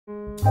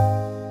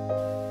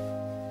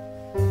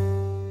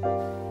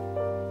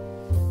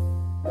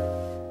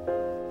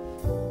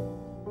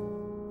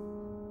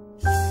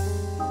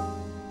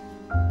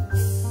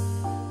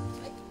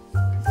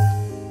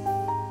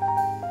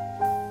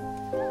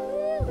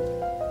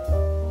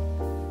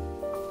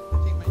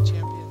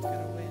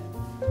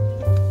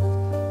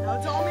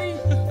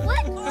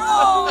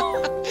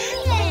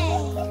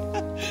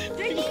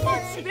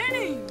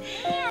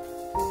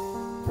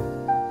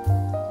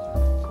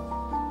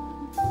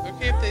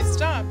Okay, if they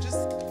stop,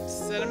 just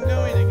set them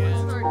going again.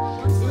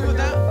 Ooh,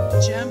 that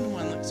gem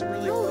one looks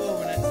really cool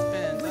when it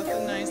spins. That's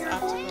a nice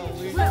optical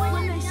illusion.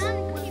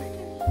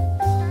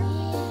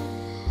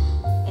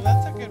 Well,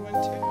 that's a good one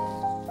too.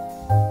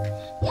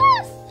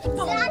 Yes!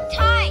 Exact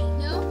time!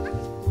 No,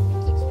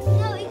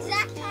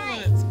 exact time.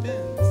 When it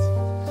spins.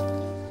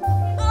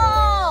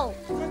 Oh!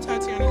 Come on,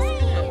 Tatiana,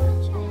 spin it.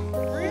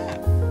 Hurry up.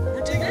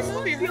 We're taking a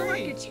movie, Feel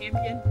hurry. like a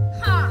champion.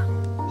 Ha!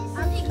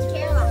 I'm taking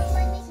Caroline.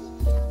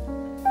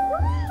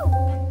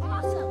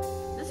 Awesome.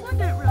 This one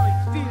didn't really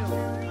feel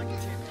like a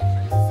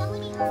champion.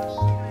 Somebody help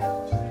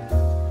me.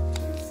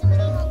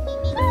 Somebody help me.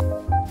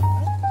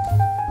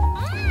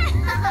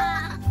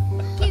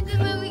 Keep the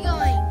movie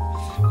going.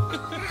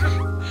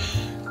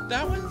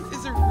 That one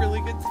is a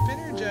really good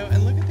spinner, Joe. And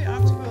look at the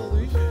optical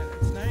illusion.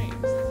 It's nice.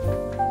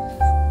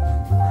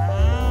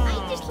 Wow. I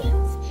just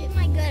can't hit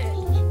my gutter.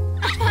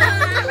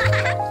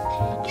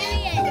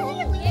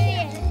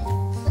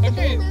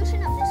 Okay.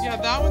 Yeah,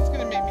 that one's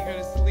going to make me go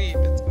to sleep.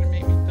 It's going to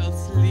make me feel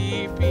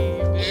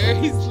sleepy.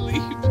 Very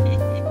sleepy.